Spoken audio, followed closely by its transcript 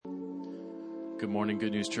Good morning,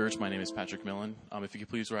 Good News Church. My name is Patrick Millen. If you could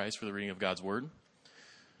please rise for the reading of God's Word.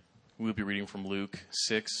 We will be reading from Luke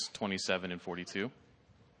 6, 27 and 42.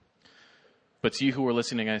 But to you who are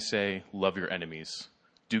listening, I say, love your enemies.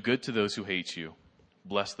 Do good to those who hate you.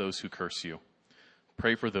 Bless those who curse you.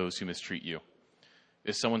 Pray for those who mistreat you.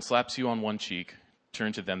 If someone slaps you on one cheek,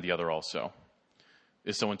 turn to them the other also.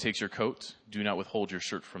 If someone takes your coat, do not withhold your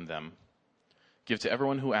shirt from them. Give to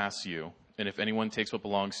everyone who asks you, and if anyone takes what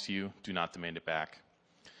belongs to you, do not demand it back.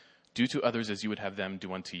 Do to others as you would have them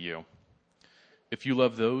do unto you. If you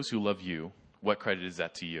love those who love you, what credit is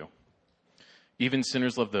that to you? Even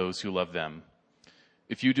sinners love those who love them.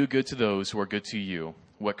 If you do good to those who are good to you,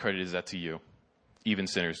 what credit is that to you? Even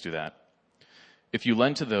sinners do that. If you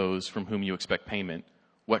lend to those from whom you expect payment,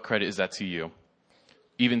 what credit is that to you?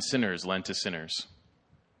 Even sinners lend to sinners.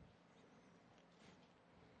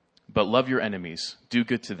 But love your enemies, do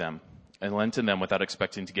good to them, and lend to them without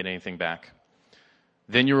expecting to get anything back.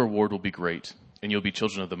 Then your reward will be great, and you'll be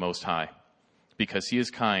children of the Most High, because he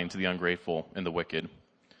is kind to the ungrateful and the wicked.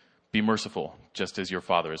 Be merciful, just as your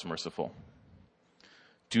Father is merciful.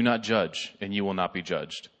 Do not judge, and you will not be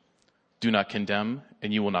judged. Do not condemn,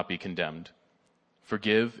 and you will not be condemned.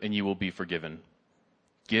 Forgive, and you will be forgiven.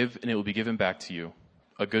 Give, and it will be given back to you.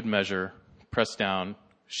 A good measure, pressed down,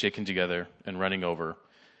 shaken together, and running over,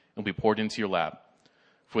 will be poured into your lap.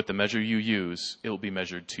 For with the measure you use, it will be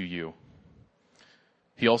measured to you.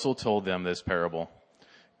 He also told them this parable.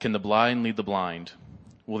 Can the blind lead the blind?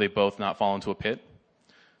 Will they both not fall into a pit?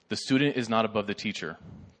 The student is not above the teacher,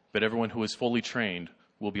 but everyone who is fully trained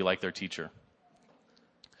will be like their teacher.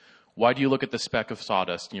 Why do you look at the speck of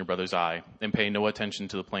sawdust in your brother's eye and pay no attention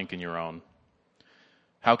to the plank in your own?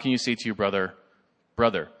 How can you say to your brother,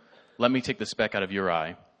 Brother, let me take the speck out of your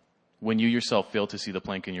eye, when you yourself fail to see the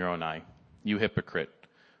plank in your own eye? You hypocrite.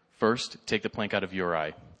 First, take the plank out of your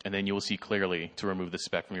eye, and then you will see clearly to remove the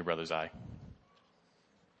speck from your brother's eye.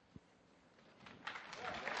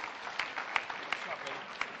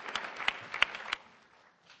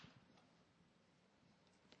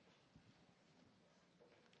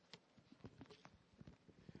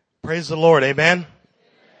 Praise the Lord. Amen.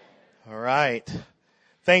 All right.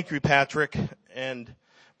 Thank you, Patrick. And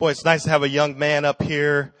boy, it's nice to have a young man up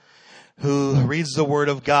here who reads the Word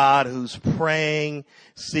of God, who's praying,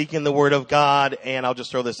 seeking the Word of God. And I'll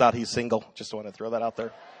just throw this out. He's single. Just want to throw that out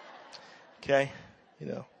there. Okay.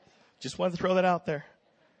 Just wanted to throw that out there.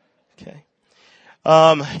 Okay.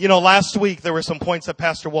 Last week there were some points that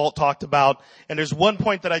Pastor Walt talked about, and there's one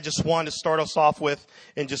point that I just wanted to start us off with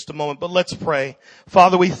in just a moment, but let's pray.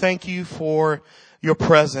 Father, we thank you for your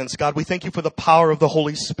presence. God, we thank you for the power of the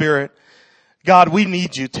Holy Spirit. God, we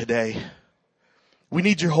need you today. We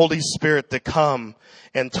need your Holy Spirit to come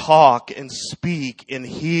and talk and speak and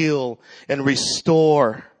heal and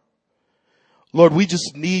restore. Lord, we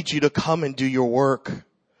just need you to come and do your work.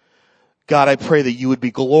 God, I pray that you would be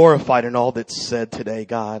glorified in all that's said today,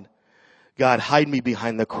 God. God, hide me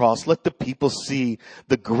behind the cross. Let the people see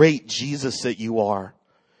the great Jesus that you are,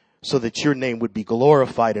 so that your name would be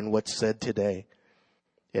glorified in what's said today.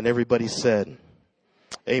 And everybody said,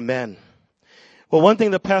 amen. Well, one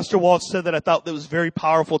thing that Pastor Walt said that I thought that was very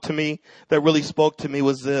powerful to me, that really spoke to me,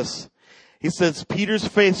 was this. He says, Peter's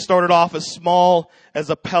faith started off as small as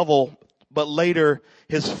a pebble, but later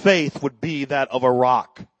his faith would be that of a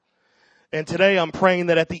rock. And today I'm praying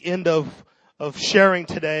that at the end of sharing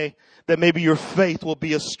today, that maybe your faith will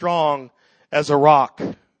be as strong as a rock.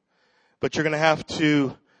 But you're going to have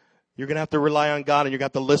to rely on God, and you're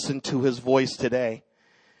going to have to listen to his voice today.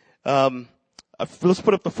 Let's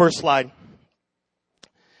put up the first slide.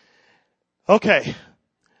 Okay.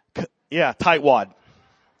 Yeah, tightwad.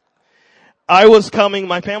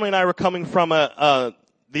 My family and I were coming from the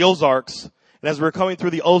Ozarks. And as we were coming through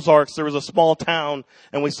the Ozarks, there was a small town,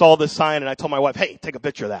 and we saw this sign, and I told my wife, hey, take a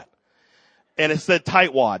picture of that. And it said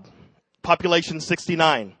tightwad, population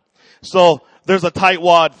 69. So there's a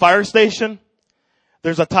tightwad fire station.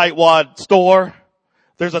 There's a tightwad store.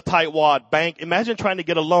 There's a tightwad bank. Imagine trying to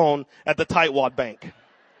get a loan at the tightwad bank.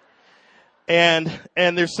 And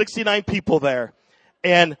there's 69 people there.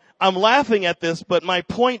 And I'm laughing at this, but my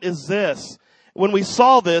point is this. When we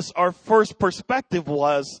saw this, our first perspective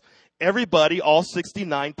was everybody, all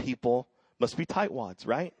 69 people, must be tightwads,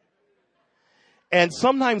 right? And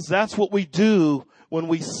sometimes that's what we do when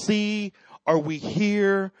we see or we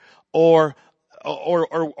hear or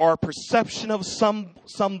our perception of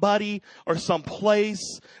somebody or some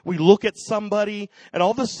place. We look at somebody and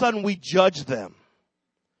all of a sudden we judge them.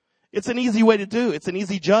 It's an easy way to do. It's an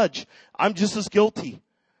easy judge. I'm just as guilty.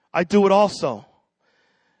 I do it also.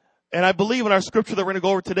 And I believe in our scripture that we're going to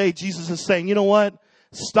go over today, Jesus is saying, you know what?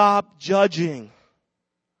 Stop judging.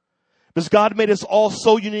 Because God made us all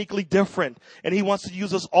so uniquely different, and He wants to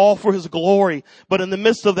use us all for His glory. But in the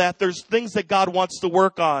midst of that, there's things that God wants to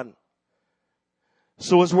work on.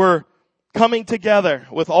 So as we're coming together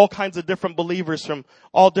with all kinds of different believers from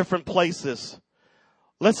all different places,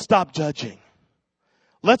 let's stop judging.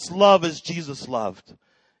 Let's love as Jesus loved.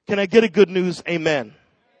 Can I get a good news? Amen.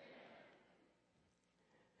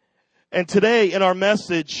 And today in our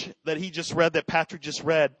message that he just read, that Patrick just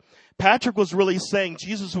read, Patrick was really saying,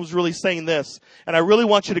 Jesus was really saying this, and I really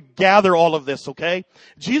want you to gather all of this, okay?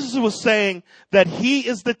 Jesus was saying that He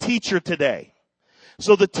is the teacher today.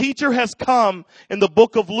 So the teacher has come in the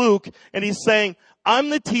book of Luke, and He's saying, I'm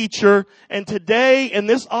the teacher, and today in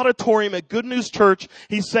this auditorium at Good News Church,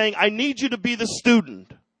 He's saying, I need you to be the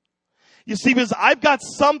student. You see, because I've got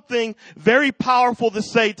something very powerful to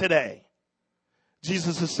say today.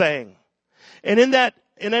 Jesus is saying. And in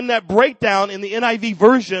that breakdown in the NIV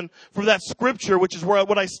version for that scripture, which is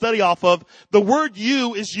what I study off of, the word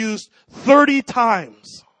you is used 30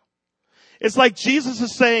 times. It's like Jesus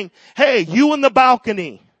is saying, hey, you in the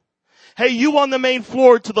balcony. Hey, you on the main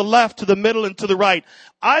floor to the left, to the middle, and to the right.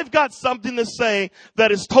 I've got something to say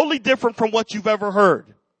that is totally different from what you've ever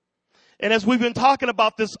heard. And as we've been talking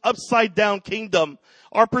about this upside down kingdom,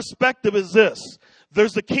 our perspective is this.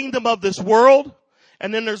 There's the kingdom of this world,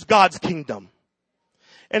 and then there's God's kingdom.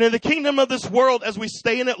 And in the kingdom of this world, as we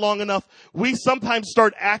stay in it long enough, we sometimes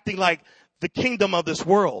start acting like the kingdom of this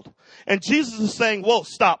world. And Jesus is saying, whoa,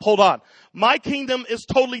 stop, hold on. My kingdom is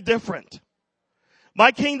totally different.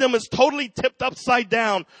 My kingdom is totally tipped upside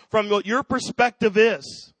down from what your perspective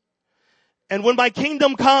is. And when my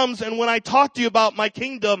kingdom comes and when I talk to you about my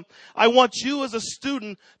kingdom, I want you as a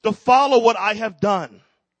student to follow what I have done.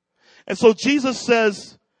 And so Jesus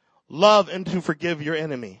says, love and to forgive your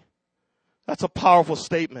enemy. That's a powerful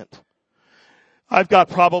statement. I've got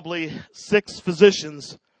probably 6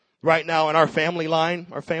 physicians right now in our family line,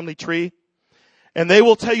 our family tree. And they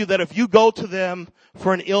will tell you that if you go to them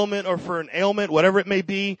for an ailment or for an ailment, whatever it may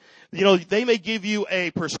be, they may give you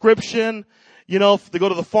a prescription. If they go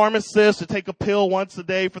to the pharmacist to take a pill once a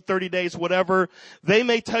day for 30 days, whatever. They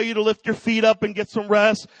may tell you to lift your feet up and get some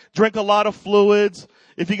rest, drink a lot of fluids.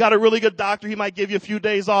 If you got a really good doctor, he might give you a few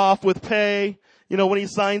days off with pay. When he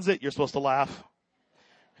signs it, you're supposed to laugh.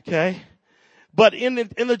 Okay? But in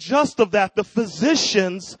the gist of that, the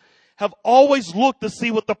physicians have always looked to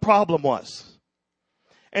see what the problem was.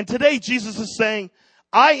 And today Jesus is saying,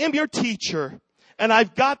 I am your teacher, and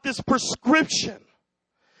I've got this prescription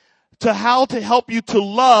to how to help you to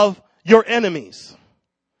love your enemies.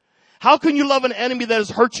 How can you love an enemy that has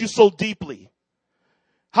hurt you so deeply?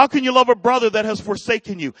 How can you love a brother that has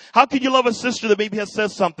forsaken you? How can you love a sister that maybe has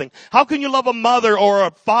said something? How can you love a mother or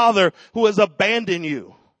a father who has abandoned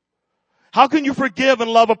you? How can you forgive and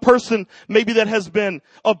love a person maybe that has been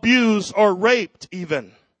abused or raped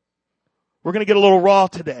even? We're going to get a little raw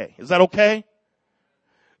today. Is that okay?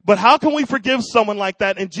 But how can we forgive someone like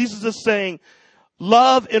that? And Jesus is saying,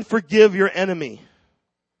 love and forgive your enemy.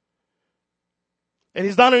 And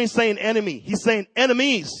He's not only saying enemy, He's saying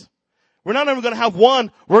enemies. We're not only going to have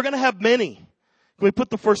one, we're going to have many. Can we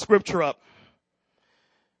put the first scripture up?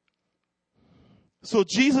 So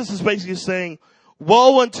Jesus is basically saying,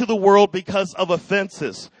 woe unto the world because of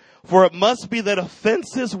offenses. For it must be that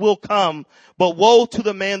offenses will come, but woe to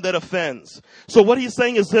the man that offends. So what He's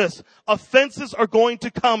saying is this. Offenses are going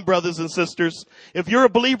to come, brothers and sisters. If you're a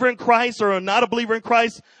believer in Christ or not a believer in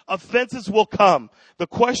Christ, offenses will come. The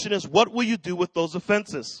question is, what will you do with those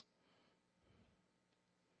offenses?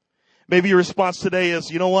 Maybe your response today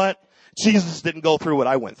is, you know what? Jesus didn't go through what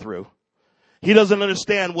I went through. He doesn't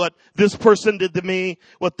understand what this person did to me,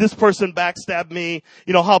 what this person backstabbed me,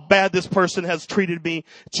 how bad this person has treated me.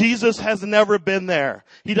 Jesus has never been there.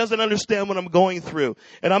 He doesn't understand what I'm going through.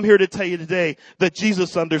 And I'm here to tell you today that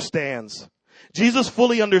Jesus understands. Jesus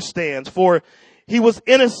fully understands, for He was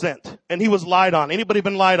innocent and He was lied on. Anybody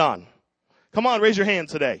been lied on? Come on, raise your hand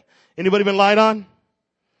today. Anybody been lied on?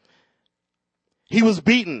 He was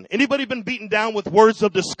beaten. Anybody been beaten down with words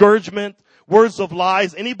of discouragement, words of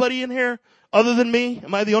lies? Anybody in here other than me?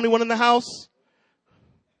 Am I the only one in the house?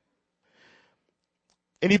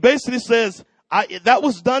 And He basically says, that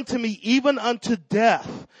was done to me even unto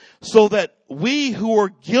death, so that we who are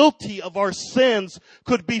guilty of our sins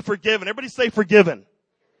could be forgiven. Everybody say forgiven.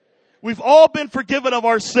 We've all been forgiven of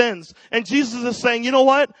our sins. And Jesus is saying, you know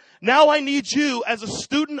what? Now I need you as a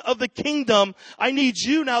student of the kingdom. I need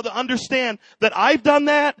you now to understand that I've done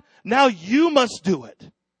that. Now you must do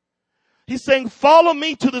it. He's saying, follow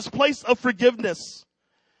me to this place of forgiveness.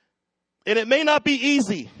 And it may not be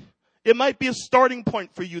easy. It might be a starting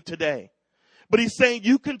point for you today. But he's saying,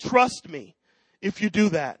 you can trust me if you do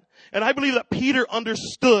that. And I believe that Peter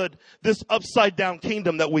understood this upside down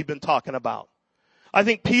kingdom that we've been talking about. I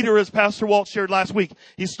think Peter, as Pastor Walt shared last week,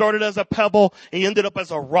 he started as a pebble and he ended up as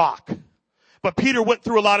a rock. But Peter went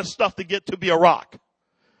through a lot of stuff to get to be a rock.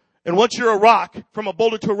 And once you're a rock, from a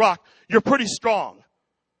boulder to a rock, you're pretty strong.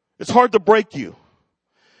 It's hard to break you.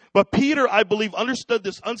 But Peter, I believe, understood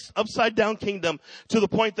this upside down kingdom to the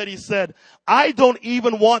point that he said, I don't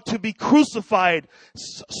even want to be crucified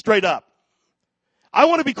straight up. I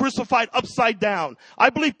want to be crucified upside down.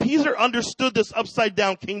 I believe Peter understood this upside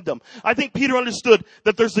down kingdom. I think Peter understood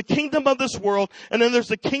that there's the kingdom of this world and then there's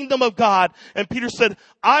the kingdom of God. And Peter said,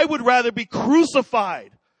 I would rather be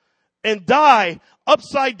crucified and die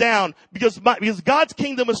upside down because God's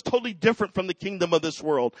kingdom is totally different from the kingdom of this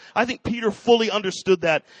world. I think Peter fully understood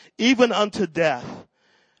that even unto death.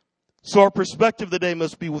 So our perspective today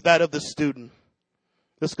must be that of the student.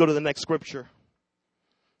 Let's go to the next scripture.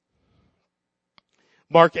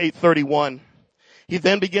 Mark 8:31. He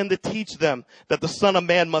then began to teach them that the Son of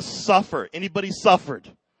Man must suffer. Anybody suffered?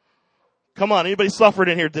 Come on, anybody suffered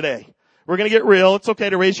in here today? We're going to get real. It's okay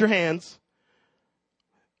to raise your hands.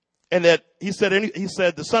 And that he said,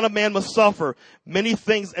 the Son of Man must suffer many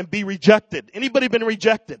things and be rejected. Anybody been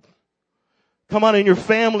rejected? Come on, in your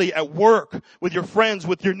family, at work, with your friends,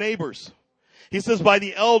 with your neighbors. He says by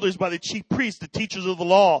the elders, by the chief priests, the teachers of the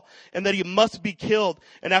law, and that he must be killed.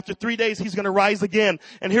 And after 3 days, he's going to rise again.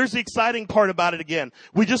 And here's the exciting part about it again.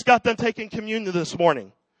 We just got done taking communion this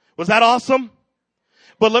morning. Was that awesome?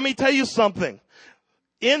 But let me tell you something.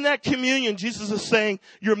 In that communion, Jesus is saying,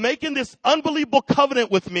 you're making this unbelievable covenant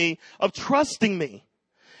with me of trusting me.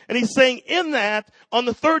 And he's saying in that, on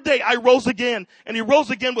the third day, I rose again. And he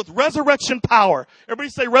rose again with resurrection power. Everybody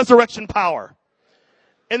say resurrection power.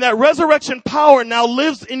 And that resurrection power now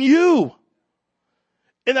lives in you.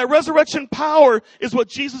 And that resurrection power is what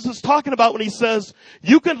Jesus is talking about when he says,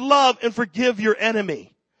 you can love and forgive your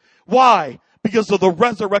enemy. Why? Because of the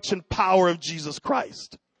resurrection power of Jesus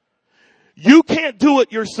Christ. You can't do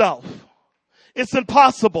it yourself. It's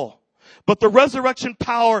impossible. But the resurrection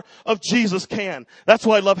power of Jesus can. That's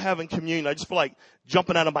why I love having communion. I just feel like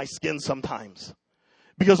jumping out of my skin sometimes.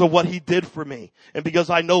 Because of what he did for me. And because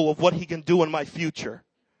I know of what he can do in my future.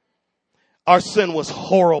 Our sin was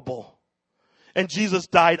horrible. And Jesus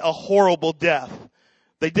died a horrible death.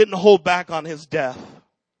 They didn't hold back on his death.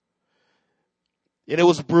 And it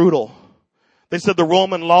was brutal. They said the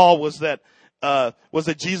Roman law was that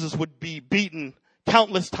Jesus would be beaten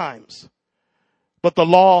countless times. But the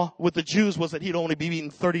law with the Jews was that he'd only be beaten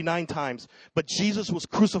 39 times. But Jesus was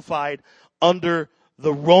crucified under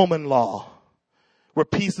the Roman law. Where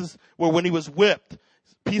when he was whipped,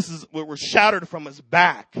 pieces were shattered from his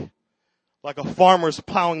back. Like a farmer's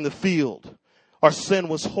plowing the field. Our sin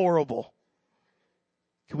was horrible.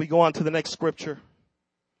 Can we go on to the next scripture?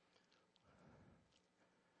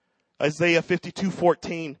 Isaiah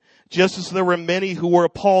 52:14. Just as there were many who were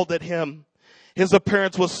appalled at him, his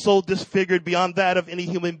appearance was so disfigured beyond that of any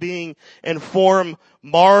human being, and form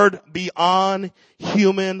marred beyond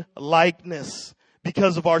human likeness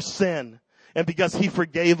because of our sin and because he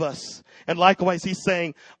forgave us. And likewise, he's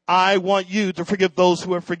saying, I want you to forgive those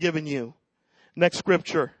who have forgiven you. Next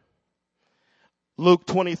scripture. Luke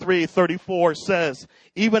 23:34 says,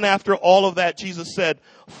 even after all of that, Jesus said,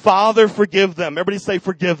 Father, forgive them. Everybody say,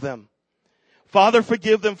 forgive them. Father,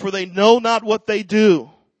 forgive them, for they know not what they do.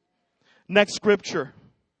 Next scripture.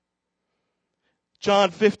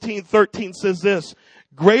 John 15:13 says this,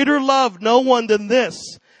 greater love no one than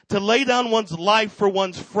this, to lay down one's life for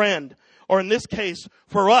one's friend, or in this case,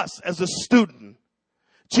 for us as a student.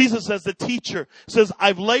 Jesus, as the teacher, says,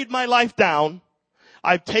 I've laid my life down.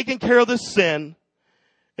 I've taken care of this sin.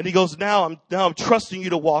 And he goes, now I'm trusting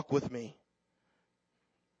you to walk with me.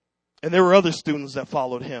 And there were other students that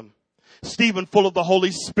followed him. Stephen, full of the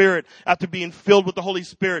Holy Spirit, after being filled with the Holy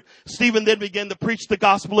Spirit, Stephen then began to preach the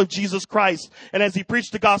gospel of Jesus Christ. And as he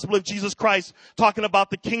preached the gospel of Jesus Christ, talking about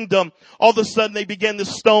the kingdom, all of a sudden they began to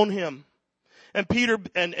stone him. And Peter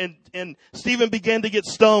and Stephen began to get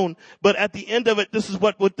stoned. But at the end of it, this is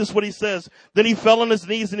what he says. Then he fell on his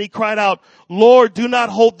knees and he cried out, Lord, do not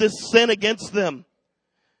hold this sin against them.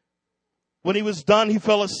 When he was done, he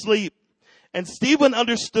fell asleep. And Stephen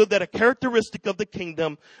understood that a characteristic of the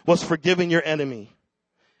kingdom was forgiving your enemy.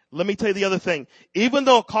 Let me tell you the other thing. Even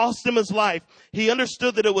though it cost him his life, he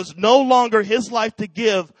understood that it was no longer his life to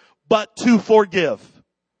give, but to forgive.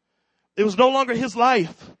 It was no longer his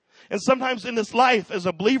life. And sometimes in this life, as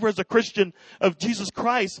a believer, as a Christian of Jesus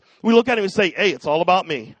Christ, we look at him and say, hey, it's all about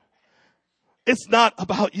me. It's not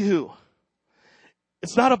about you.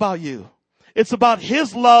 It's not about you. It's about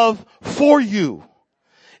His love for you.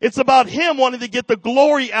 It's about Him wanting to get the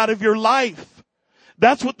glory out of your life.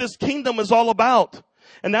 That's what this kingdom is all about.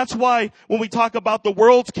 And that's why when we talk about the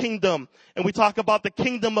world's kingdom and we talk about the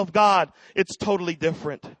kingdom of God, it's totally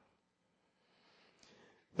different.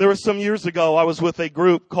 There was some years ago, I was with a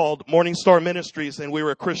group called Morning Star Ministries, and we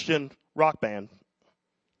were a Christian rock band.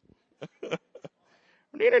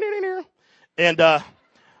 And,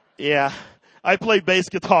 I played bass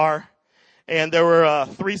guitar, and there were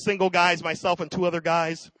 3 single guys, myself and 2 other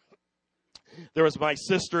guys. There was my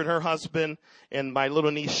sister and her husband and my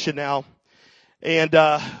little niece Chanel. And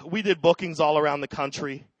we did bookings all around the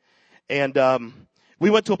country. And we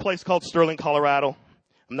went to a place called Sterling, Colorado.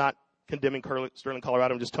 I'm not condemning Sterling,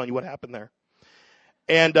 Colorado. I'm just telling you what happened there.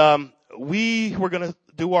 And we were going to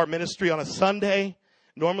do our ministry on a Sunday.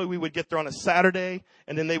 Normally we would get there on a Saturday,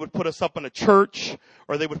 and then they would put us up in a church,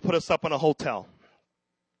 or they would put us up in a hotel.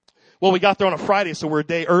 Well, we got there on a Friday, so we're a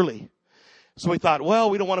day early. So we thought, well,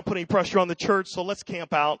 we don't want to put any pressure on the church, so let's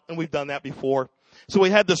camp out. And we've done that before. So we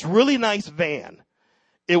had this really nice van.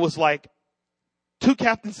 It was like 2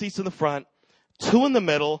 captain seats in the front, 2 in the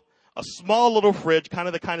middle, a small little fridge, kind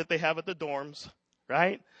of the kind that they have at the dorms,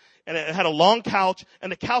 right? And it had a long couch,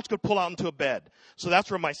 and the couch could pull out into a bed. So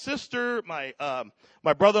that's where my sister, my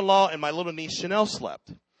brother-in-law, and my little niece Chanel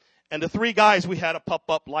slept. And the 3 guys, we had a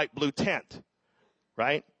pop-up light blue tent,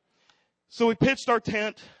 right? So we pitched our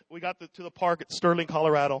tent. We got to the park at Sterling,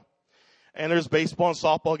 Colorado. And there's baseball and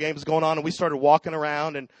softball games going on. And we started walking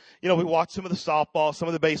around. And, we watched some of the softball, some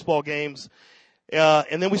of the baseball games.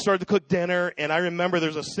 And then we started to cook dinner. And I remember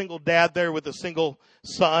there's a single dad there with a single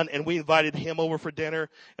son. And we invited him over for dinner.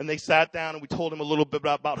 And they sat down and we told him a little bit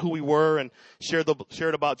about who we were and shared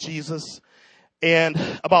about Jesus. And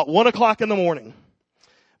about 1 o'clock in the morning,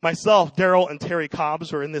 myself, Daryl, and Terry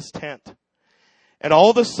Cobbs were in this tent. And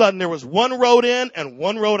all of a sudden, there was 1 road in and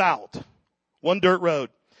 1 road out. 1 dirt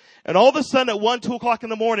road. And all of a sudden, at 1, 2 o'clock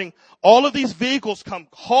in the morning, all of these vehicles come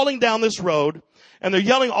hauling down this road. And they're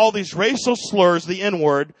yelling all these racial slurs, the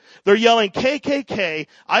N-word. They're yelling KKK.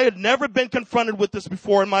 I had never been confronted with this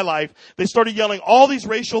before in my life. They started yelling all these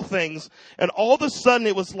racial things. And all of a sudden,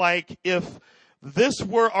 it was like if this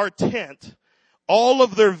were our tent, all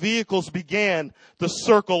of their vehicles began to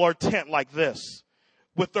circle our tent like this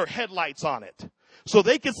with their headlights on it. So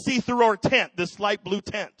they could see through our tent, this light blue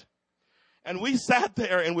tent. And we sat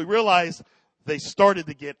there and we realized they started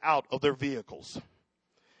to get out of their vehicles,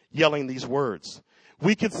 yelling these words.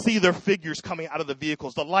 We could see their figures coming out of the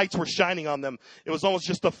vehicles. The lights were shining on them. It was almost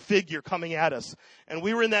just a figure coming at us. And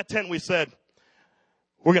we were in that tent and we said,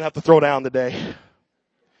 we're going to have to throw down today.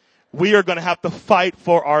 We are going to have to fight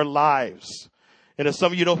for our lives. And as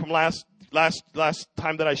some of you know from last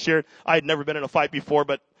time that I shared, I had never been in a fight before,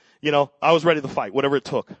 but I was ready to fight, whatever it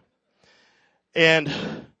took. And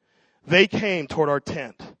they came toward our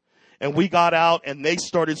tent. And we got out and they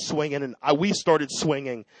started swinging and we started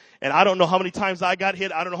swinging. And I don't know how many times I got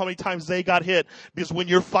hit. I don't know how many times they got hit. Because when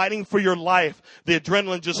you're fighting for your life, the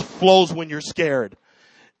adrenaline just flows when you're scared.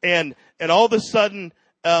 And all of a sudden,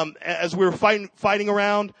 as we were fighting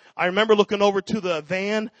around, I remember looking over to the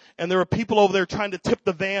van and there were people over there trying to tip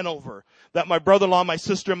the van over that my brother-in-law, my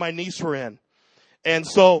sister, and my niece were in. And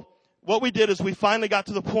so what we did is we finally got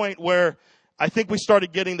to the point where I think we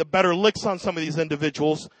started getting the better licks on some of these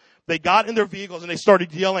individuals. They got in their vehicles and they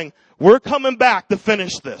started yelling, we're coming back to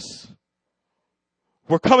finish this.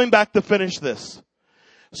 We're coming back to finish this.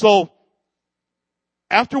 So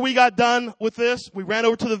after we got done with this, we ran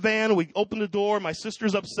over to the van. We opened the door. My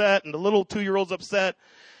sister's upset and the little 2-year-old's upset.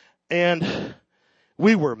 And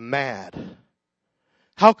we were mad.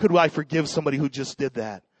 How could I forgive somebody who just did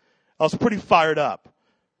that? I was pretty fired up.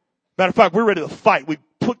 Matter of fact, we're ready to fight. We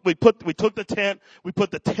took the tent, we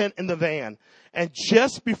put the tent in the van. And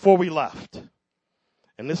just before we left,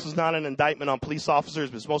 and this is not an indictment on police officers,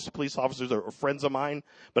 because most of the police officers are friends of mine,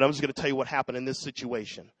 but I'm just going to tell you what happened in this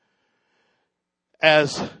situation.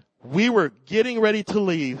 As we were getting ready to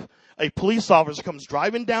leave, a police officer comes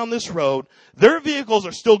driving down this road. Their vehicles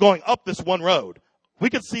are still going up this one road. We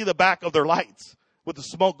could see the back of their lights with the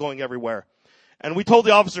smoke going everywhere. And we told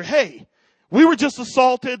the officer, hey, we were just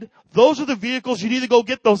assaulted. Those are the vehicles. You need to go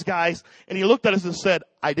get those guys. And he looked at us and said,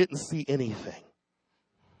 I didn't see anything.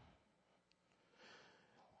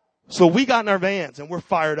 So we got in our vans and we're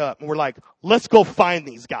fired up. And we're like, let's go find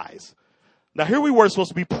these guys. Now here we were supposed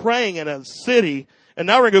to be praying in a city. And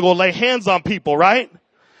now we're going to go lay hands on people, right?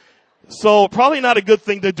 So probably not a good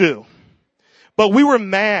thing to do. But we were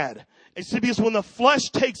mad. And see, because when the flesh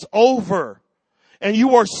takes over, and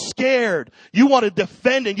you are scared, you want to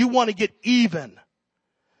defend and you want to get even.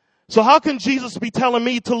 So how can Jesus be telling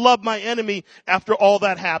me to love my enemy after all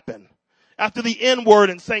that happened? After the N word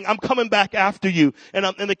and saying, I'm coming back after you, and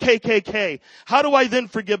I'm in the KKK. How do I then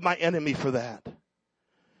forgive my enemy for that?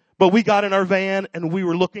 But we got in our van and we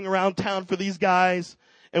were looking around town for these guys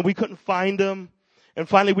and we couldn't find them. And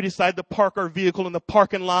finally we decided to park our vehicle in the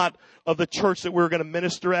parking lot of the church that we were going to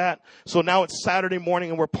minister at. So now it's Saturday morning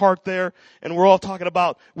and we're parked there and we're all talking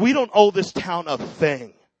about, we don't owe this town a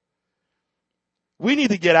thing. We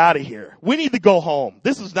need to get out of here. We need to go home.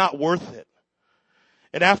 This is not worth it.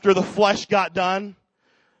 And after the flesh got done,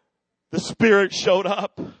 the spirit showed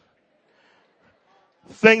up.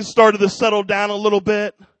 Things started to settle down a little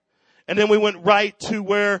bit. And then we went right to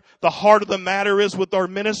where the heart of the matter is with our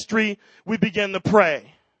ministry. We began to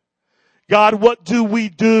pray. God, what do we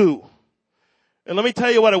do? And let me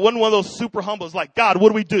tell you what, it wasn't one of those super humble. It's like, God, what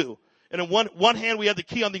do we do? And in one hand, we had the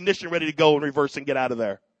key on the ignition ready to go and reverse and get out of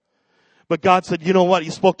there. But God said, you know what? He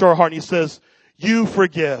spoke to our heart and he says, you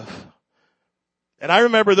forgive. And I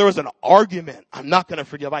remember there was an argument. I'm not going to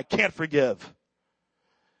forgive. I can't forgive.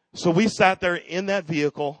 So we sat there in that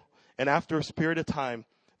vehicle, and after a period of time,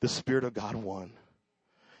 the Spirit of God won.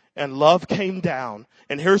 And love came down.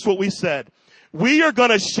 And here's what we said. We are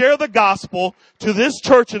going to share the gospel to this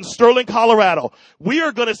church in Sterling, Colorado. We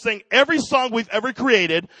are going to sing every song we've ever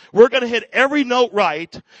created. We're going to hit every note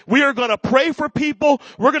right. We are going to pray for people.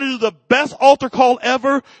 We're going to do the best altar call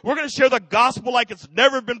ever. We're going to share the gospel like it's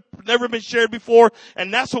never been shared before.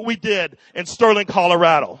 And that's what we did in Sterling,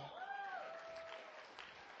 Colorado.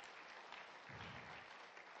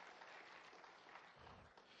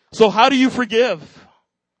 So how do you forgive?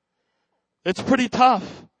 It's pretty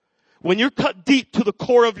tough. When you're cut deep to the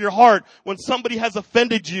core of your heart, when somebody has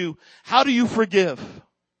offended you, how do you forgive?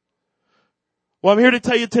 Well, I'm here to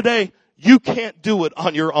tell you today, you can't do it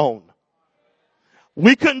on your own.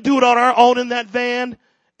 We couldn't do it on our own in that van,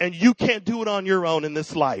 and you can't do it on your own in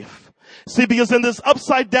this life. See, because in this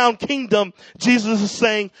upside down kingdom, Jesus is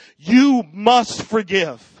saying, you must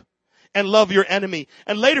forgive and love your enemy.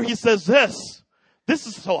 And later he says this. This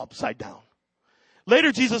is so upside down.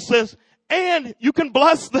 Later Jesus says, and you can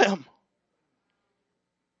bless them.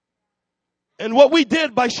 And what we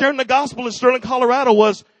did by sharing the gospel in Sterling, Colorado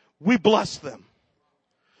was we blessed them.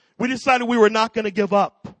 We decided we were not going to give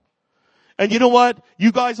up. And you know what?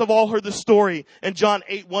 You guys have all heard the story in John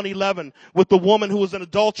 8:1-11 with the woman who was an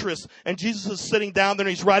adulteress. And Jesus is sitting down there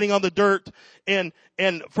and he's writing on the dirt. And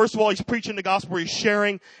first of all, he's preaching the gospel, he's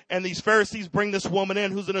sharing. And these Pharisees bring this woman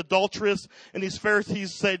in who's an adulteress. And these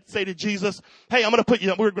Pharisees say to Jesus, hey, we're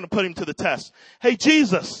going to put him to the test. Hey,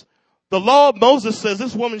 Jesus, the law of Moses says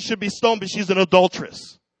this woman should be stoned, but she's an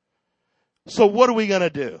adulteress. So what are we going to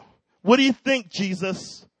do? What do you think,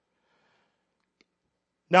 Jesus?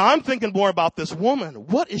 Now I'm thinking more about this woman.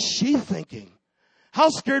 What is she thinking? How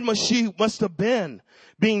scared must have been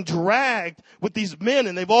being dragged with these men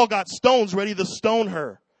and they've all got stones ready to stone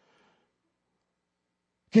her.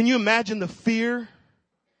 Can you imagine the fear?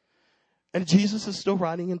 And Jesus is still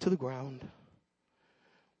riding into the ground.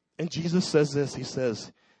 And Jesus says this, he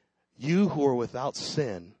says, you who are without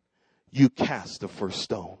sin, you cast the first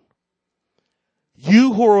stone.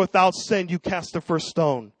 You who are without sin, you cast the first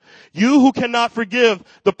stone. You who cannot forgive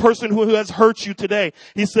the person who has hurt you today,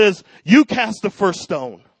 he says, you cast the first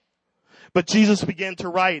stone. But Jesus began to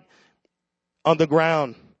write on the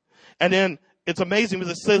ground. And then it's amazing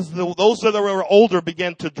because it says those that were older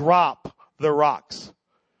began to drop the rocks.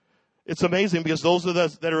 It's amazing because those of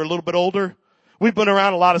us that are a little bit older, we've been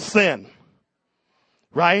around a lot of sin.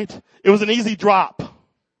 Right? It was an easy drop.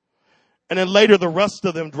 And then later the rest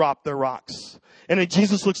of them dropped their rocks. And then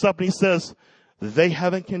Jesus looks up and he says, they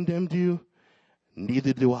haven't condemned you,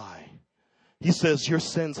 neither do I. He says, your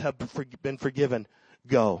sins have been forgiven.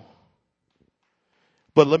 Go.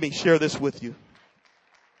 But let me share this with you.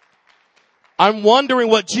 I'm wondering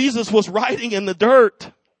what Jesus was writing in the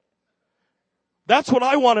dirt. That's what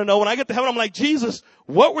I want to know. When I get to heaven, I'm like, Jesus,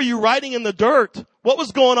 what were you writing in the dirt? What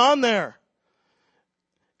was going on there?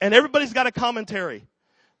 And everybody's got a commentary.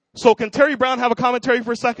 So can Terry Brown have a commentary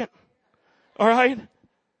for a second? All right.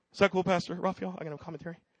 Is that cool, Pastor Raphael? I can have a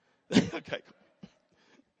commentary. Okay.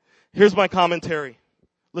 Here's my commentary.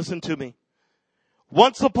 Listen to me.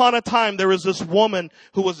 Once upon a time, there was this woman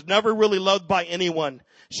who was never really loved by anyone.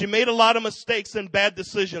 She made a lot of mistakes and bad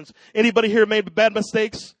decisions. Anybody here made bad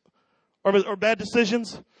mistakes or bad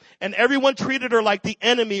decisions? And everyone treated her like the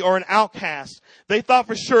enemy or an outcast. They thought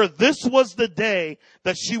for sure this was the day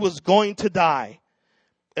that she was going to die.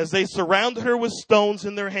 As they surrounded her with stones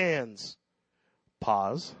in their hands.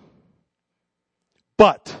 Pause.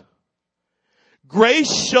 But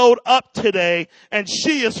grace showed up today and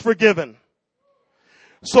she is forgiven.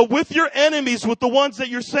 So with your enemies, with the ones that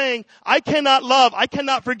you're saying, I cannot love, I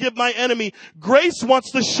cannot forgive my enemy, grace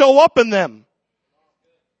wants to show up in them.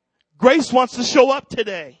 Grace wants to show up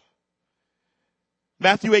today.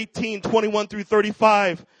 Matthew 18:21 through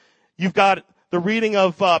 35. You've got the reading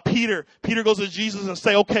of Peter. Peter goes to Jesus and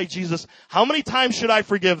say, okay, Jesus, how many times should I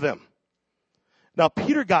forgive them? Now,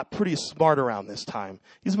 Peter got pretty smart around this time.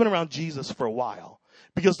 He's been around Jesus for a while.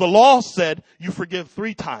 Because the law said you forgive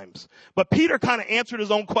 3 times. But Peter kind of answered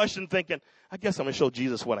his own question thinking, I guess I'm going to show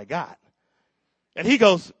Jesus what I got. And he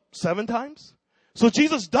goes, 7 times? So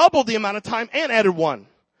Jesus doubled the amount of time and added 1.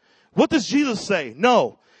 What does Jesus say?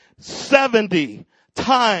 No, 70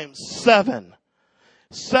 times 7.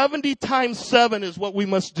 70 times 7 is what we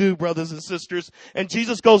must do, brothers and sisters. And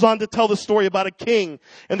Jesus goes on to tell the story about a king.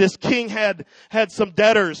 And this king had some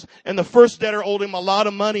debtors. And the first debtor owed him a lot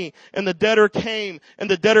of money. And the debtor came and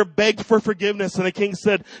the debtor begged for forgiveness. And the king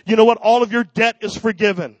said, you know what? All of your debt is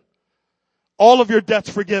forgiven. All of your debt's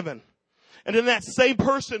forgiven. And then that same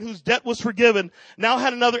person whose debt was forgiven now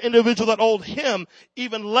had another individual that owed him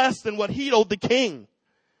even less than what he owed the king.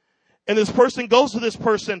 And this person goes to this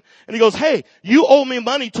person and he goes, hey, you owe me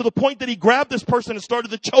money, to the point that he grabbed this person and started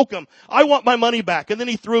to choke him. I want my money back. And then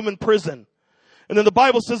he threw him in prison. And then the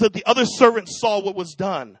Bible says that the other servants saw what was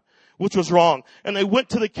done, which was wrong. And they went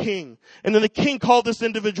to the king. And then the king called this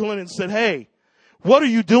individual in and said, hey, what are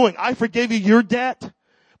you doing? I forgave you your debt,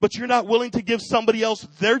 but you're not willing to give somebody else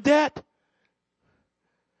their debt?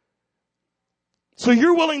 So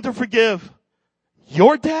you're willing to forgive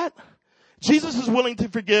your debt? Jesus is willing to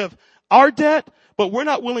forgive our debt, but we're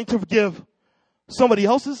not willing to forgive somebody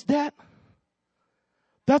else's debt?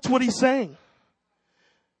 That's what he's saying.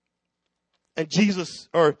 And Jesus,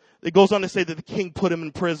 or it goes on to say that the king put him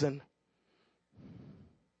in prison.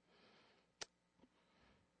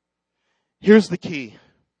 Here's the key.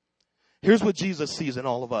 Here's what Jesus sees in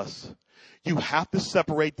all of us. You have to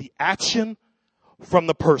separate the action from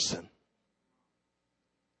the person.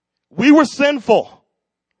 We were sinful.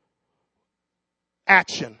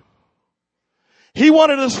 Action. He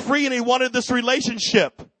wanted us free and he wanted this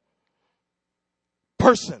relationship.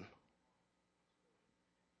 Person.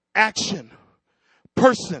 Action.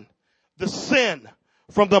 Person. The sin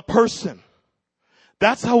from the person.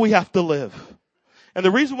 That's how we have to live. And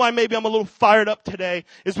the reason why maybe I'm a little fired up today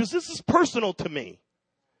is because this is personal to me.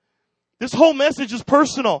 This whole message is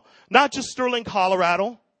personal. Not just Sterling,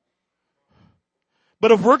 Colorado.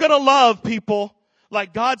 But if we're going to love people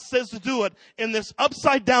like God says to do it in this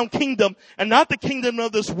upside down kingdom and not the kingdom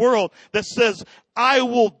of this world that says, I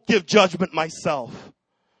will give judgment myself.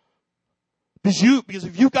 Because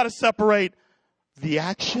if you've got to separate the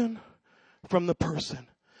action from the person.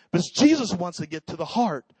 Because Jesus wants to get to the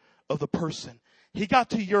heart of the person. He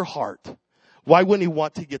got to your heart. Why wouldn't he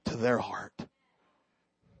want to get to their heart?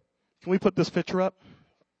 Can we put this picture up?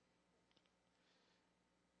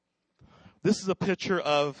 This is a picture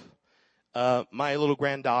of my little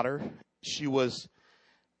granddaughter. She was,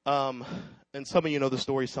 and some of you know the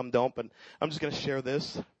story, some don't, but I'm just going to share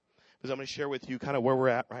this because I'm going to share with you kind of where we're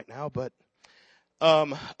at right now. But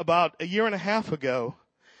about a year and a half ago,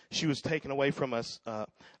 she was taken away from us.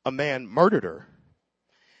 A man murdered her.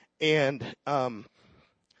 And,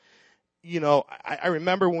 you know, I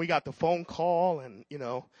remember when we got the phone call and, you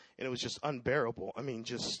know, and it was just unbearable. I mean,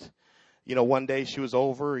 just, you know, one day she was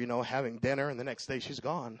over, you know, having dinner and the next day she's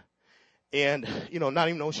gone. And, you know, not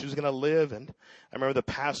even know she was going to live. And I remember the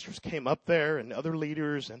pastors came up there and other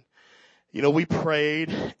leaders and, you know, we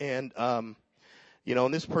prayed and, you know,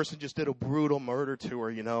 and this person just did a brutal murder to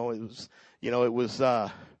her, you know, it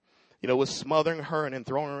was smothering her and then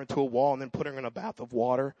throwing her into a wall and then putting her in a bath of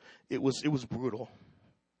water. It was brutal.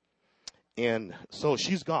 And so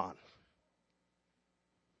she's gone.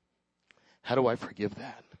 How do I forgive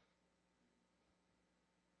that?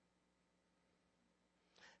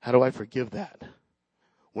 How do I forgive that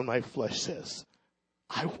when my flesh says,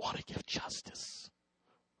 I want to give justice?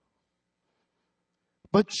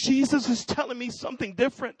 But Jesus is telling me something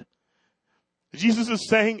different. Jesus is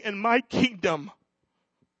saying, in my kingdom,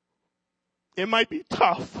 it might be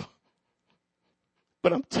tough,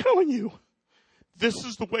 but I'm telling you, this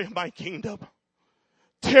is the way of my kingdom.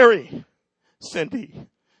 Terry, Cindy,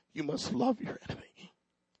 you must love your enemy.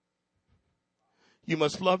 You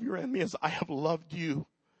must love your enemy as I have loved you.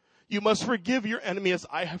 You must forgive your enemy as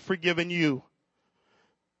I have forgiven you.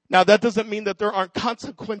 Now, that doesn't mean that there aren't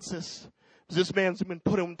consequences. This man's been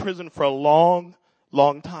put in prison for a long,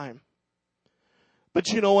 long time. But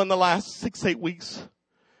you know, in the last 6-8 weeks,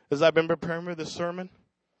 as I've been preparing for this sermon,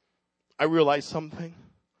 I realized something.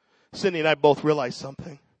 Cindy and I both realized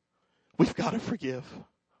something. We've got to forgive.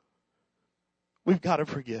 We've got to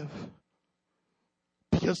forgive.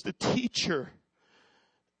 Because the teacher,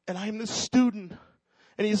 and I'm the student,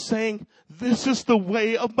 and he's saying, this is the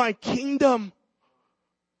way of my kingdom.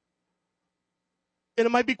 And it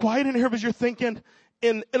might be quiet in here because you're thinking,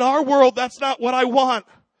 in our world, that's not what I want.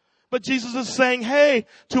 But Jesus is saying, hey,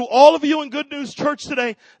 to all of you in Good News Church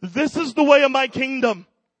today, this is the way of my kingdom.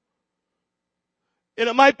 And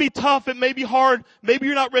it might be tough. It may be hard. Maybe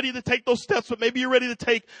you're not ready to take those steps, but maybe you're ready to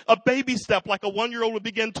take a baby step like a 1-year-old would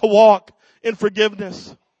begin to walk in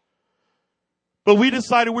forgiveness. But we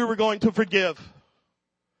decided we were going to forgive.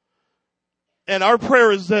 And our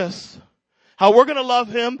prayer is this. How we're going to love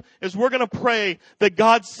him is we're going to pray that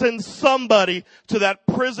God sends somebody to that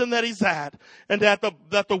prison that he's at, and that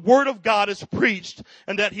the word of God is preached,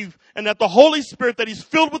 and that the Holy Spirit, that he's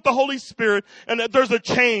filled with the Holy Spirit, and that there's a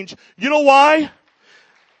change. You know why?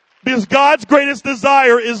 Because God's greatest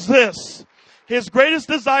desire is this. His greatest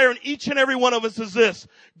desire in each and every one of us is this.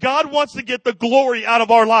 God wants to get the glory out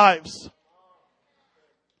of our lives.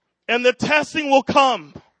 And the testing will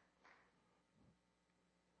come.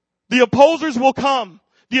 The opposers will come.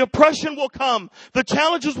 The oppression will come. The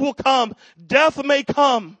challenges will come. Death may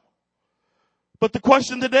come. But the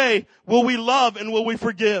question today, will we love and will we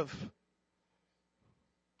forgive?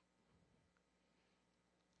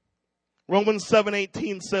 Romans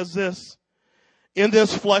 7:18 says this. In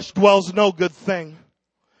this flesh dwells no good thing.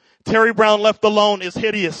 Terry Brown left alone is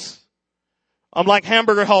hideous. I'm like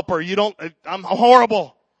Hamburger Helper. I'm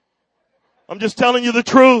horrible. I'm just telling you the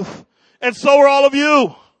truth. And so are all of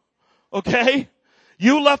you. Okay?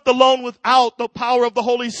 You left alone without the power of the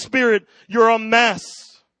Holy Spirit. You're a mess.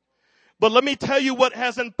 But let me tell you what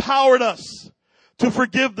has empowered us to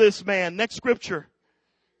forgive this man. Next scripture.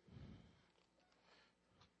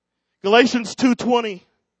 Galatians 2:20.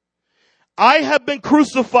 I have been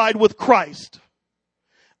crucified with Christ.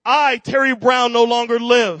 I, Terry Brown, no longer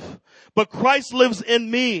live, but Christ lives in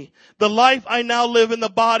me. The life I now live in the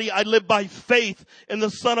body, I live by faith in the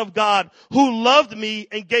Son of God, who loved me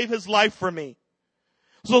and gave his life for me.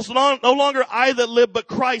 So it's no longer I that live, but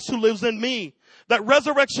Christ who lives in me. That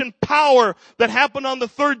resurrection power that happened on the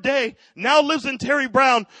third day now lives in Terry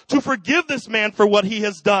Brown to forgive this man for what he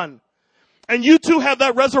has done. And you too have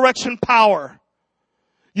that resurrection power.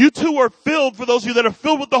 You too are filled, for those of you that are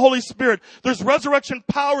filled with the Holy Spirit, there's resurrection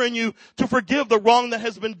power in you to forgive the wrong that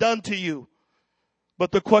has been done to you.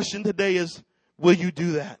 But the question today is, will you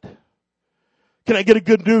do that? Can I get a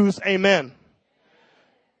good news? Amen.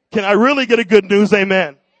 Can I really get a good news?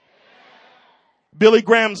 Amen. Billy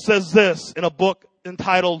Graham says this in a book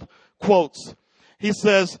entitled, quotes, he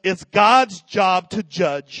says, it's God's job to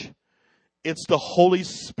judge. It's the Holy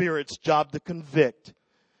Spirit's job to convict.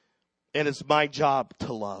 And it's my job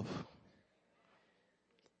to love.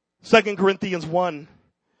 2 Corinthians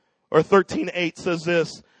 13:8 says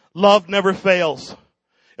this, love never fails.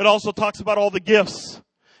 It also talks about all the gifts.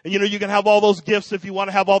 And you can have all those gifts if you want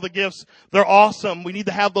to have all the gifts. They're awesome. We need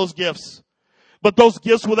to have those gifts. But those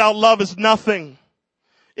gifts without love is nothing.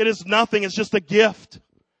 It is nothing. It's just a gift.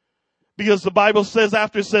 Because the Bible says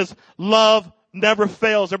after it says, love never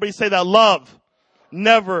fails. Everybody say that. Love.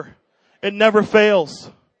 Never. It never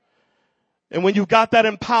fails. And when you've got that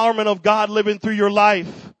empowerment of God living through your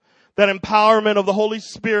life, that empowerment of the Holy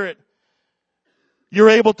Spirit, you're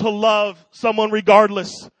able to love someone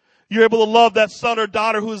regardless. You're able to love that son or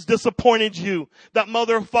daughter who has disappointed you. That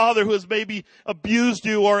mother or father who has maybe abused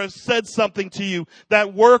you or has said something to you.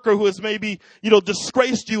 That worker who has maybe,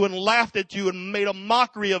 disgraced you and laughed at you and made a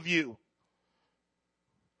mockery of you.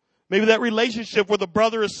 Maybe that relationship with a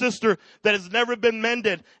brother or sister that has never been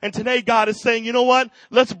mended. And today God is saying, you know what?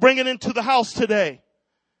 Let's bring it into the house today.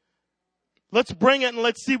 Let's bring it and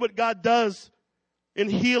let's see what God does in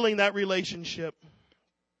healing that relationship.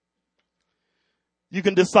 You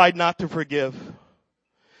can decide not to forgive.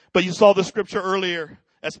 But you saw the scripture earlier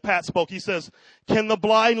as Pat spoke. He says, can the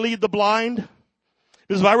blind lead the blind?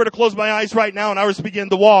 Because if I were to close my eyes right now and I was to begin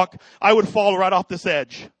to walk, I would fall right off this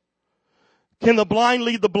edge. Can the blind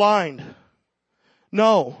lead the blind?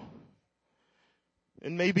 No.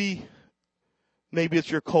 And maybe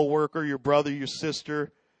it's your coworker, your brother, your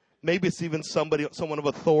sister. Maybe it's even someone of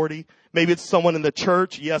authority. Maybe it's someone in the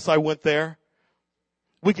church. Yes, I went there.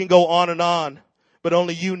 We can go on and on, but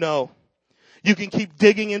only you know. You can keep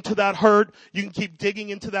digging into that hurt. You can keep digging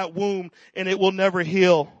into that wound, and it will never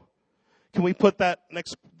heal. Can we put the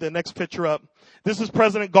next picture up? This is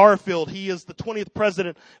President Garfield. He is the 20th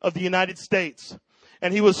president of the United States.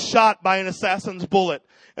 And he was shot by an assassin's bullet.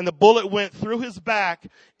 And the bullet went through his back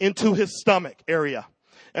into his stomach area.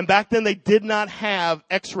 And back then they did not have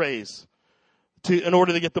x-rays in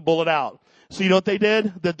order to get the bullet out. So you know what they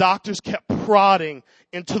did? The doctors kept prodding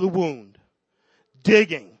into the wound,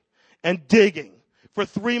 digging and digging. For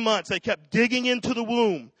 3 months, they kept digging into the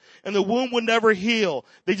wound, and the wound would never heal.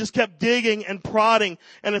 They just kept digging and prodding,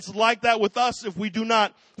 and it's like that with us if we do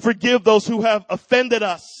not forgive those who have offended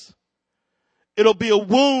us. It'll be a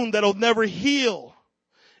wound that'll never heal.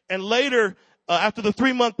 And later, after the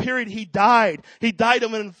 3-month period, he died. He died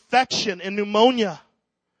of an infection and pneumonia.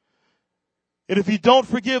 And if you don't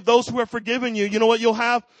forgive those who have forgiven you, you know what you'll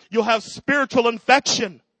have? You'll have spiritual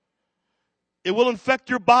infection. It will infect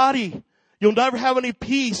your body. You'll never have any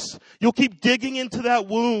peace. You'll keep digging into that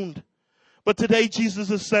wound. But today Jesus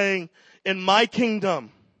is saying, in my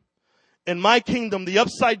kingdom, the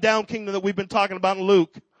upside down kingdom that we've been talking about in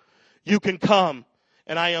Luke, you can come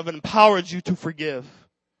and I have empowered you to forgive.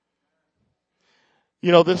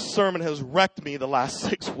 You know, this sermon has wrecked me the last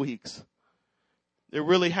 6 weeks. It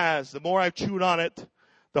really has. The more I've chewed on it,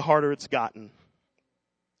 the harder it's gotten.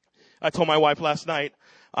 I told my wife last night,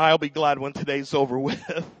 I'll be glad when today's over with.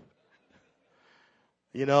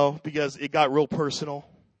 You know, because it got real personal.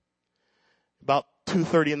 About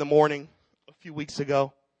 2:30 in the morning, a few weeks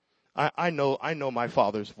ago, I know my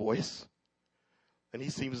father's voice. And he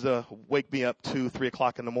seems to wake me up 2, 3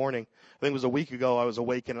 o'clock in the morning. I think it was a week ago I was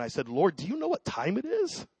awakened and I said, Lord, do you know what time it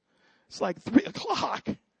is? It's like 3 o'clock.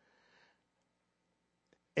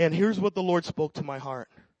 And here's what the Lord spoke to my heart.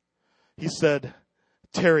 He said,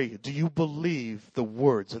 Terry, do you believe the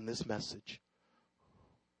words in this message?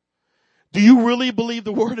 Do you really believe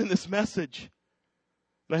the word in this message?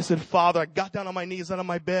 And I said, Father, I got down on my knees out of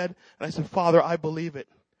my bed and I said, Father, I believe it.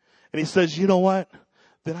 And he says, you know what?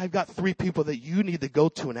 Then I've got 3 people that you need to go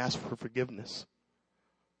to and ask for forgiveness.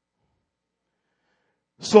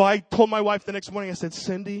 So I told my wife the next morning, I said,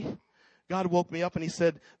 Cindy, God woke me up and he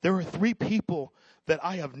said, there are 3 people that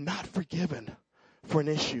I have not forgiven for an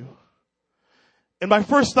issue. And my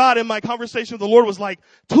first thought in my conversation with the Lord was like,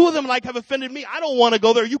 2 of them like have offended me. I don't want to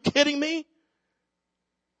go there. Are you kidding me?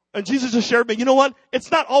 And Jesus just shared me, you know what?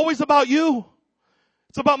 It's not always about you.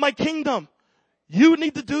 It's about my kingdom. You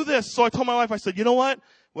need to do this. So I told my wife, I said, you know what?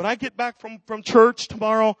 When I get back from church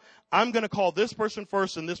tomorrow, I'm going to call this person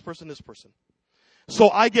first and this person. So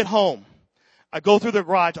I get home. I go through the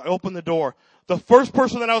garage. I open the door. The first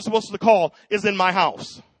person that I was supposed to call is in my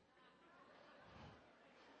house.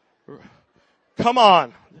 Come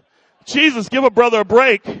on. Jesus, give a brother a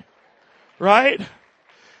break. Right?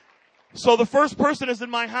 So the first person is in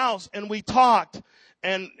my house and we talked.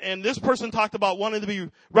 And this person talked about wanting to be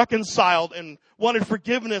reconciled and wanted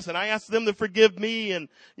forgiveness. And I asked them to forgive me. And,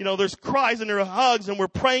 you know, there's cries and there are hugs and we're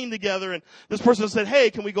praying together. And this person said, hey,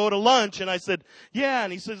 can we go to lunch? And I said, yeah.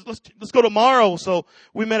 And he says, let's go tomorrow. So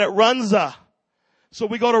we met at Runza. So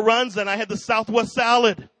we go to Runza and I had the Southwest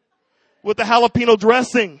salad with the jalapeno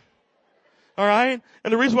dressing. All right.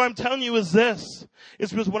 And the reason why I'm telling you is this, is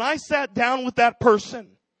because when I sat down with that person,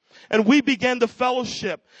 and we began to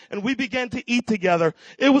fellowship and we began to eat together,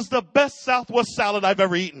 it was the best Southwest salad I've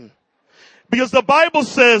ever eaten. Because the Bible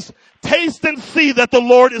says, taste and see that the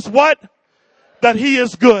Lord is what? That he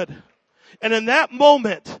is good. And in that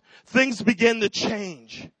moment, things began to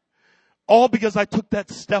change. All because I took that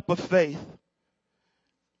step of faith.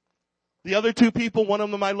 The other 2 people, one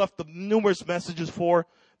of them I left the numerous messages for,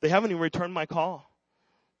 they haven't even returned my call.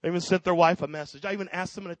 They even sent their wife a message. I even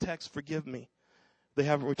asked them in a text, forgive me. They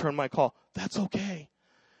haven't returned my call. That's okay.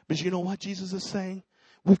 But you know what Jesus is saying?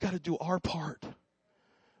 We've got to do our part.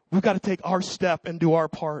 We've got to take our step and do our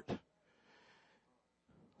part.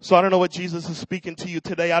 So I don't know what Jesus is speaking to you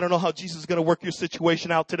today. I don't know how Jesus is going to work your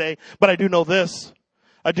situation out today. But I do know this.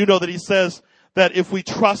 I do know that he says that if we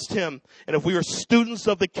trust him and if we are students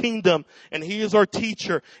of the kingdom and he is our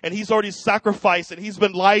teacher and he's already sacrificed and he's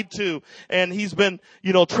been lied to and he's been,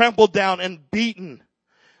 trampled down and beaten,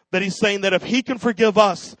 that he's saying that if he can forgive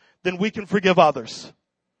us, then we can forgive others.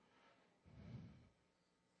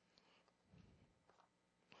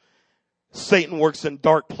 Satan works in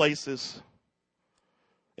dark places,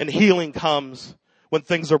 and healing comes when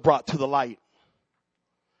things are brought to the light.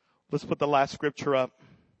 Let's put the last scripture up.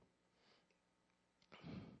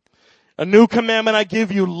 A new commandment I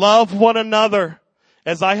give you, love one another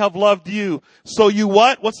as I have loved you. So you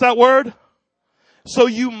what? What's that word? So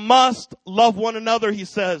you must love one another, he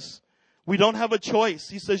says. We don't have a choice.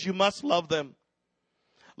 He says you must love them.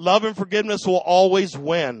 Love and forgiveness will always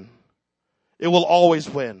win. It will always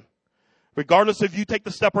win. Regardless if you take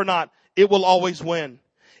the step or not, it will always win.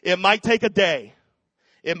 It might take a day.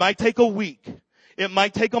 It might take a week. It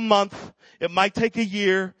might take a month. It might take a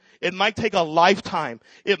year. It might take a lifetime.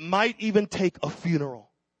 It might even take a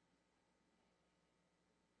funeral.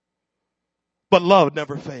 But love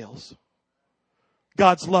never fails.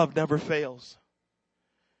 God's love never fails.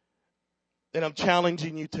 And I'm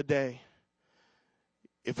challenging you today.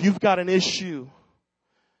 If you've got an issue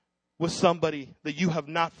with somebody that you have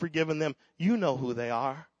not forgiven them, you know who they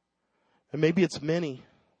are. And maybe it's many.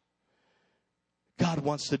 God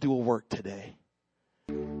wants to do a work today.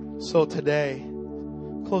 So today,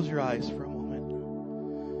 close your eyes for a moment.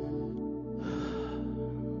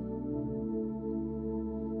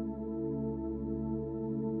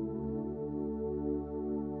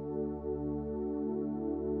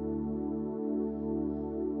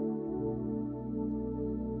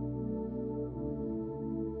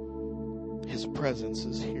 His presence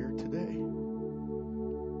is here today.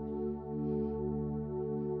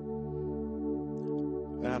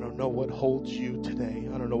 And I don't know what holds you today.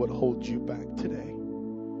 I don't know what holds you back today.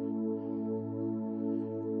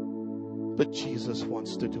 But Jesus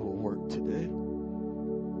wants to do a work today.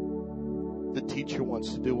 The teacher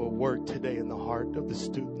wants to do a work today in the heart of the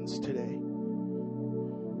students today.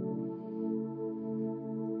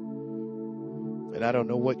 And I don't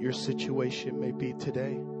know what your situation may be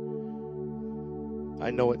today. I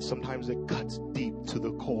know sometimes it cuts deep to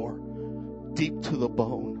the core, deep to the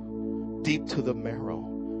bone, deep to the marrow,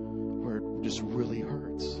 where it just really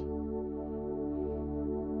hurts.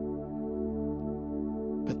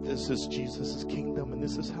 But this is Jesus' kingdom, and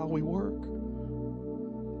this is how we work.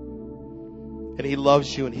 And He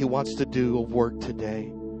loves you, and He wants to do a work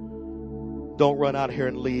today. Don't run out here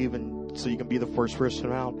and leave and so you can be the first person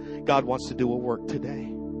around. God wants to do a work today.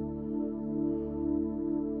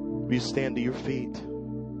 Will you stand to your feet?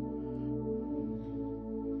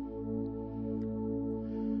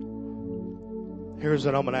 Here's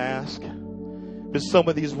what I'm going to ask. Because some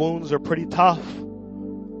of these wounds are pretty tough.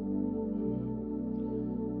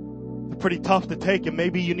 They're pretty tough to take. And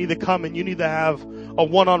maybe you need to come and you need to have a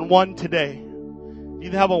one-on-one today. You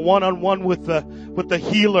need to have a one-on-one with the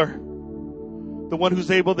healer. The one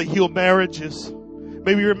who's able to heal marriages.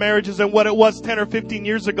 Maybe your marriage isn't what it was 10 or 15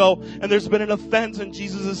 years ago. And there's been an offense. And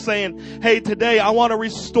Jesus is saying, hey, today I want to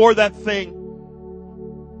restore that thing.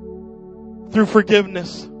 Through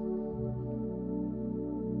forgiveness.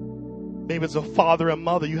 Maybe it's a father and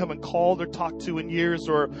mother you haven't called or talked to in years,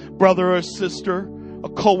 or a brother or a sister, a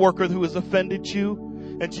coworker who has offended you.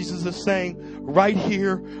 And Jesus is saying, right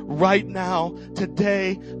here, right now,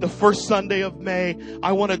 today, the first Sunday of May,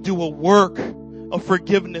 I want to do a work of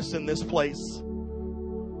forgiveness in this place.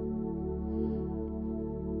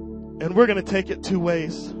 And we're going to take it two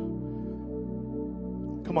ways.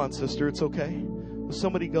 Come on, sister, it's okay. Will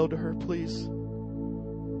somebody go to her, please?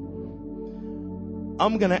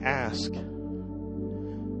 I'm going to ask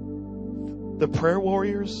the prayer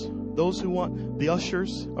warriors, those who want, the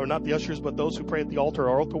ushers, or not the ushers, but those who pray at the altar,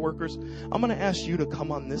 our altar workers. I'm going to ask you to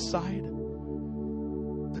come on this side.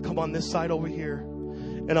 To come on this side over here.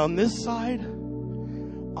 And on this side,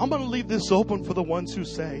 I'm going to leave this open for the ones who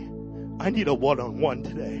say, I need a one-on-one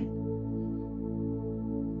today.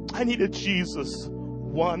 I need a Jesus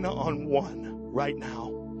one-on-one right now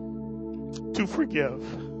to forgive.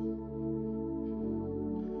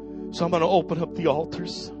 So I'm going to open up the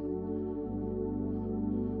altars.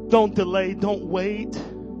 Don't delay. Don't wait.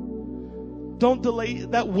 Don't delay.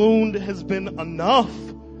 That wound has been enough.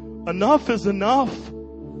 Enough is enough.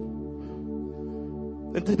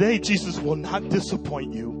 And today, Jesus will not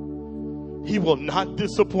disappoint you. He will not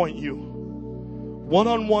disappoint you.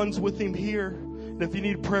 One-on-ones with Him here. And if you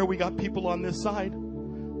need prayer, we got people on this side.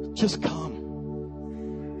 Just come.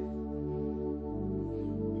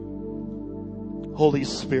 Holy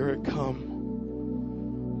Spirit, come.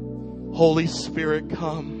 Holy Spirit,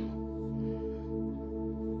 come.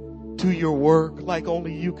 Do your work like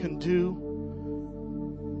only you can do.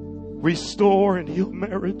 Restore and heal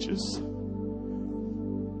marriages.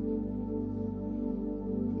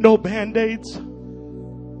 No Band-Aids.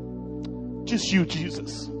 Just you,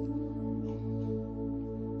 Jesus.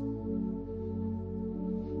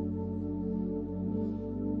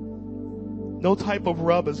 No type of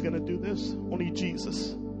rub is going to do this. Only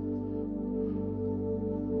Jesus.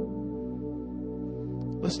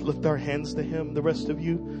 Let's lift our hands to Him. The rest of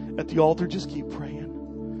you at the altar, just keep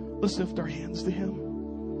praying. Let's lift our hands to Him.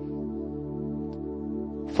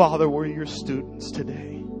 Father, we're your students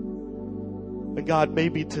today. And God,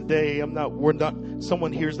 maybe today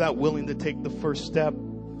someone here's not willing to take the first step.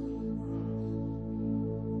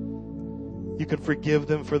 You can forgive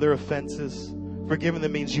them for their offenses. Forgiving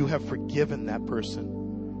them means you have forgiven that person.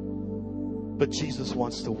 But Jesus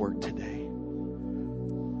wants to work today.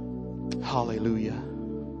 Hallelujah.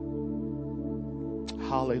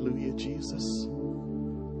 Hallelujah, Jesus.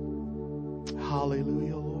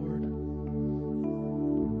 Hallelujah, Lord.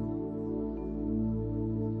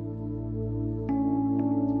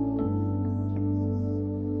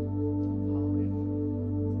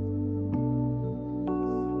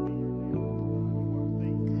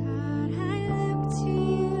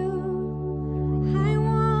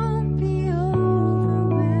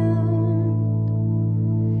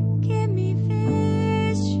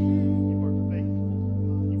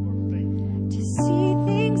 see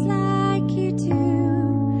things like you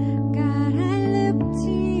do. God, I look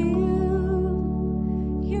to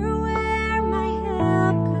you. You're where my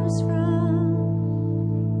help comes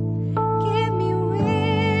from. Give me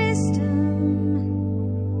wisdom.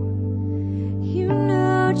 You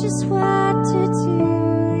know just what to do.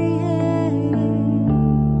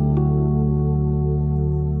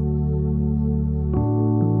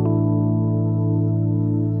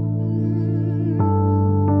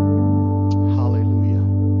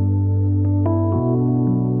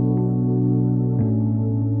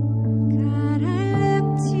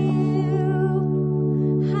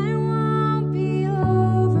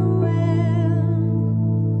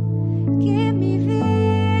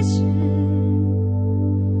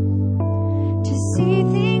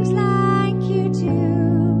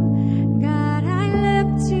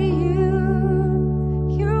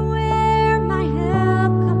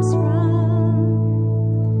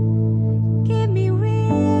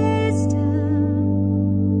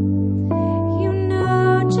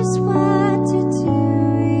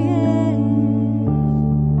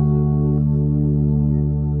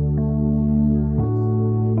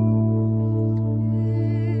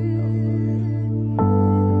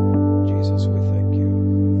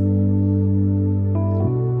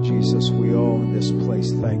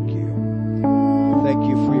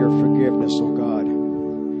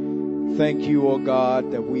 Thank you, oh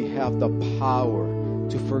God, that we have the power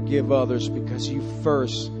to forgive others because you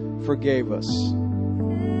first forgave us.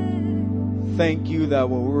 Thank you that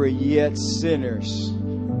when we were yet sinners,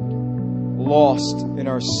 lost in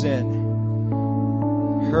our sin,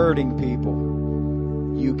 hurting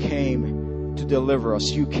people, you came to deliver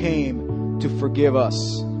us. You came to forgive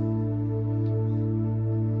us.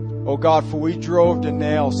 Oh God, for we drove the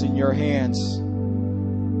nails in your hands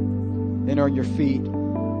and on your feet.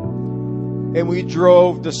 And we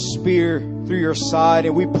drove the spear through your side,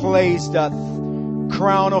 and we placed that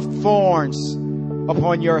crown of thorns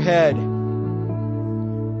upon your head.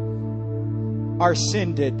 Our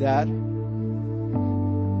sin did that.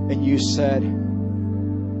 And you said,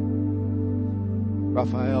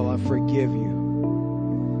 Raphael, I forgive you.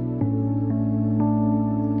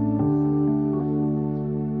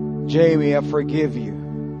 Jamie, I forgive you.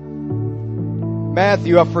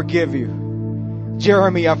 Matthew, I forgive you.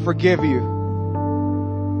 Jeremy, I forgive you.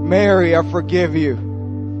 Mary, I forgive you.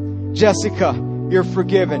 Jessica, you're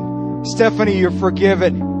forgiven. Stephanie, you're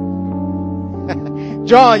forgiven.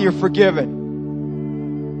 John, you're forgiven.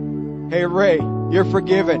 Hey, Ray, you're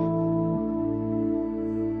forgiven.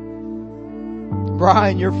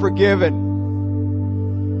 Brian, you're forgiven.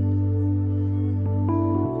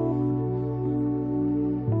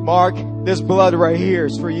 Mark, this blood right here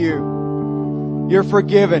is for you. You're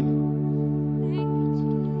forgiven.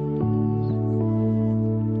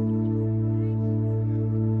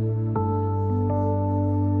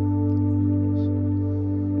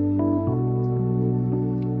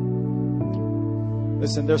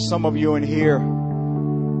 Listen, there's some of you in here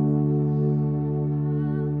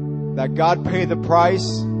that God paid the price,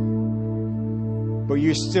 but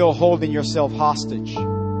you're still holding yourself hostage.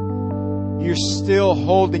 You're still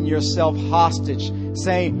holding yourself hostage,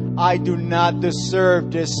 saying, I do not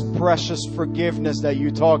deserve this precious forgiveness that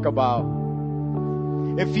you talk about.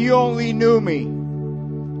 If you only knew me.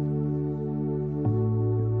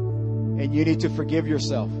 And you need to forgive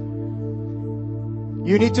yourself.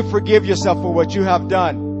 You need to forgive yourself for what you have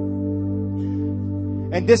done.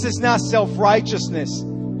 And this is not self-righteousness.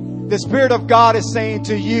 The Spirit of God is saying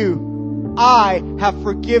to you, I have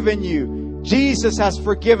forgiven you. Jesus has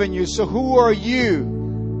forgiven you. So who are you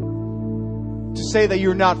to say that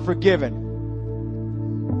you're not forgiven?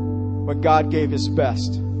 But God gave His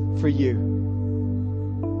best for you.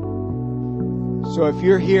 So if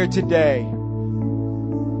you're here today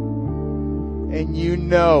and you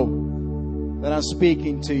know that I'm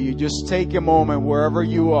speaking to you, just take a moment wherever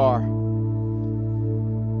you are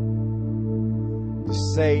to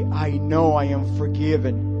say, I know I am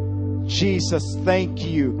forgiven. Jesus, thank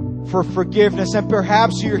you for forgiveness. And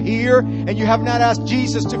perhaps you're here and you have not asked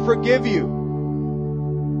Jesus to forgive you.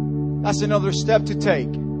 That's another step to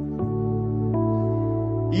take. You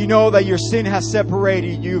know that your sin has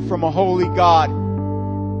separated you from a holy God,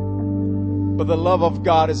 but the love of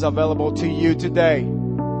God is available to you today.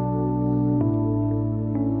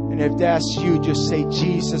 And if that's you, just say,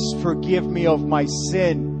 Jesus, forgive me of my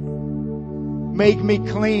sin. Make me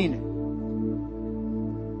clean.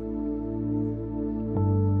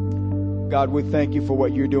 God, we thank you for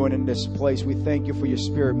what you're doing in this place. We thank you for your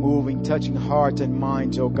Spirit moving, touching hearts and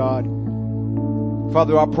minds, oh God.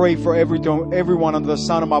 Father, I pray for everyone under the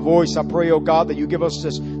sound of my voice. I pray, oh God, that you give us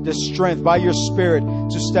this strength by your Spirit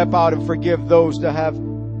to step out and forgive those that have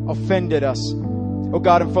offended us. Oh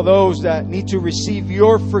God, and for those that need to receive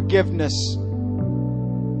your forgiveness,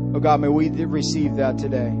 oh God, may we receive that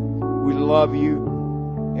today. We love you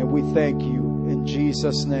and we thank you in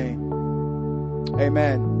Jesus' name.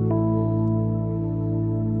 Amen.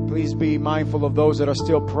 Please be mindful of those that are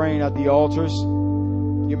still praying at the altars.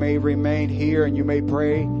 You may remain here and you may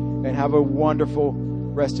pray and have a wonderful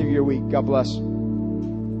rest of your week. God bless.